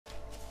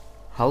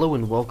Hello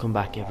and welcome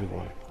back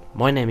everyone.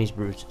 My name is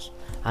Brutus,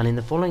 and in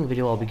the following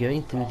video I'll be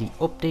going through the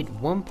update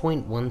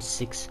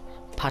 1.16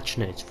 patch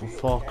notes for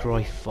Far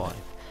Cry 5.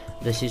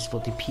 This is for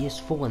the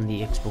PS4 and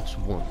the Xbox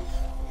One.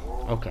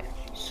 Okay,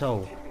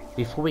 so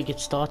before we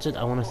get started,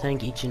 I want to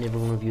thank each and every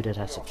one of you that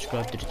has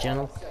subscribed to the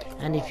channel,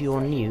 and if you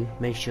are new,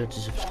 make sure to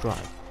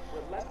subscribe.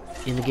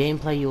 In the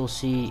gameplay you'll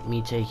see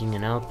me taking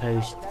an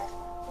outpost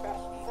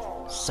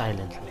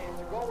silently.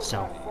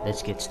 So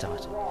let's get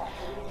started.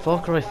 Far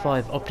Cry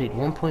 5 update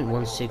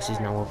 1.16 is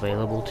now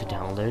available to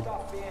download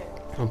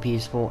on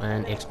PS4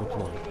 and Xbox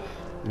One.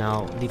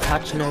 Now the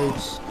patch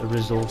notes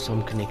resolve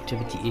some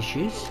connectivity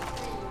issues.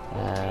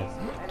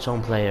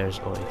 Some players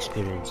are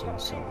experiencing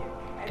some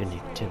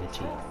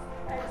connectivity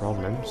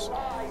problems.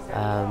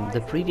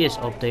 The previous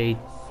update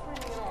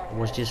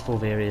was just for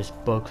various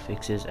bug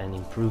fixes and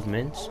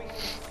improvements.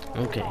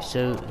 Okay,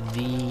 so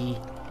the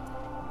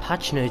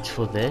patch notes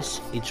for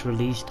this, it's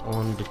released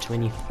on the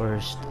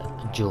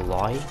 21st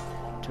July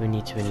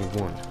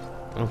 2021.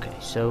 Okay,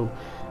 so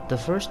the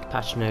first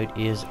patch note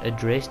is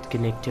addressed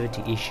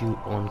connectivity issue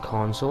on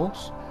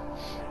consoles.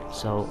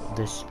 So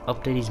this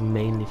update is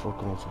mainly for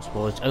consoles.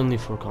 Well, it's only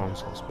for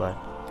consoles, but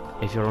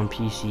if you're on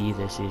PC,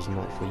 this is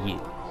not for you.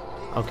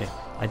 Okay,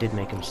 I did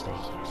make a mistake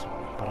here, so,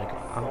 but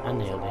I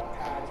nailed it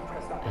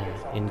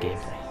in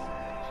gameplay.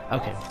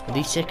 Okay,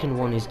 the second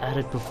one is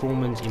added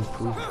performance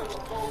improvements.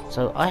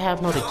 So I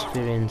have not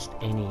experienced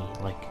any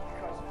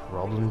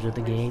problems with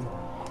the game,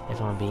 if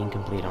I'm being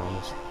completely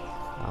honest.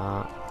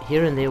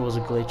 Here and there was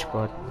a glitch,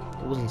 but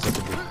it wasn't such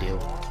a big deal.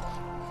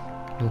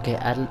 Okay,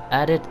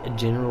 added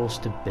general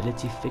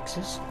stability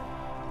fixes.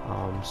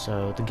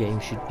 So the game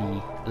should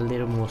be a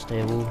little more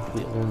stable.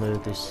 We all know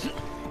this.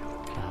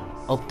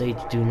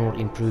 Updates do not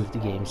improve the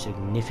game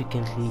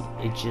significantly.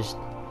 It just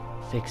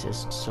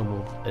fixes some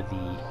of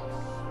the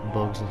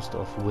bugs and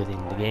stuff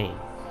within the game.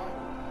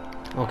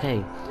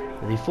 Okay,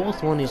 the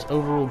fourth one is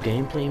overall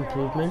gameplay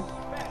improvement.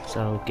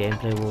 So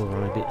gameplay will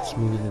run a bit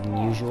smoother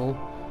than usual,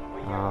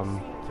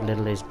 a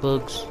little less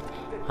bugs.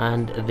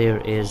 And there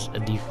is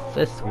the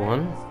fifth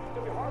one,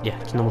 yeah,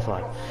 it's number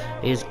 5,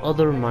 is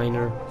other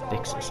minor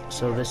fixes.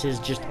 So this is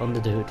just under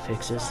the hood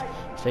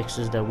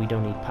fixes that we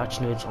don't need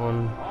patch notes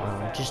on,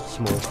 just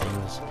small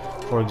things.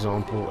 For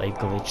example, a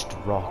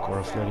glitched rock or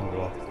a floating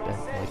rock that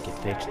might get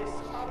fixed.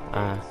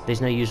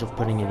 There's no use of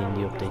putting it in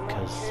the update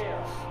because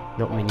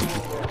not many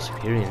people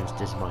experience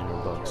these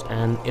minor bugs,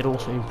 and it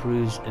also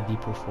improves the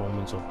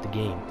performance of the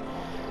game.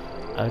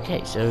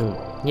 Okay, so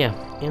yeah,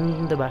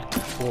 in the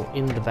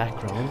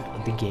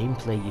background, the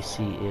gameplay you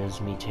see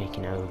is me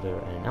taking over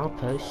an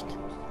outpost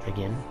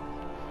again.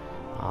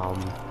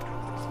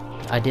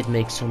 I did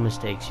make some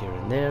mistakes here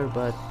and there,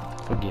 but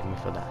forgive me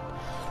for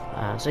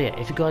that. So yeah,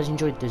 if you guys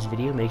enjoyed this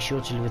video, make sure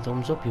to leave a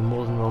thumbs up. You're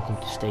more than welcome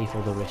to stay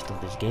for the rest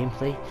of this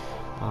gameplay.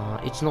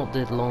 It's not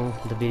that long,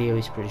 the video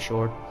is pretty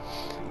short.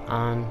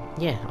 And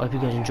yeah, I hope you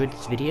guys enjoyed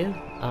this video.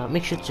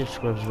 Make sure to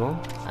subscribe as well,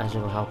 as it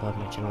will help out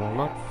my channel a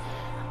lot.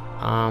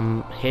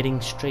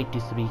 Heading straight to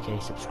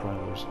 3K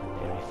subscribers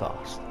very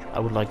fast. I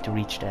would like to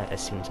reach that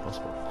as soon as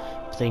possible.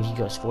 Thank you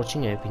guys for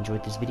watching. I hope you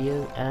enjoyed this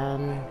video,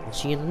 and I'll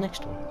see you in the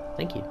next one.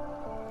 Thank you.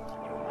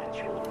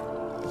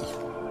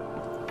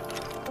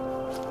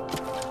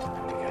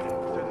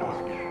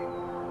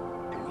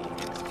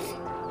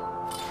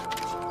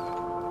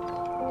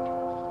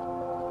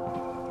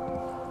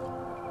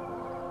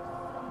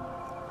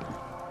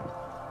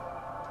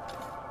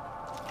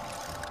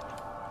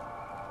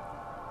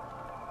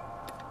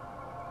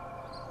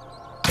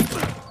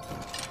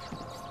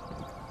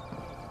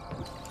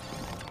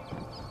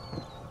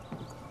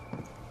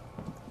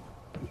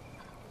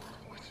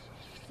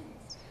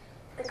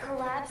 The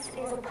collapse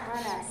is upon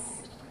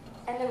us,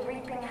 and the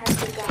reaping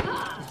has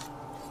begun.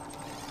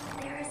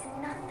 There is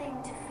nothing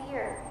to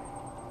fear.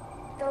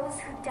 Those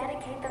who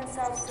dedicate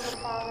themselves to the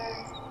Father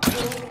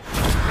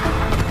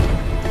will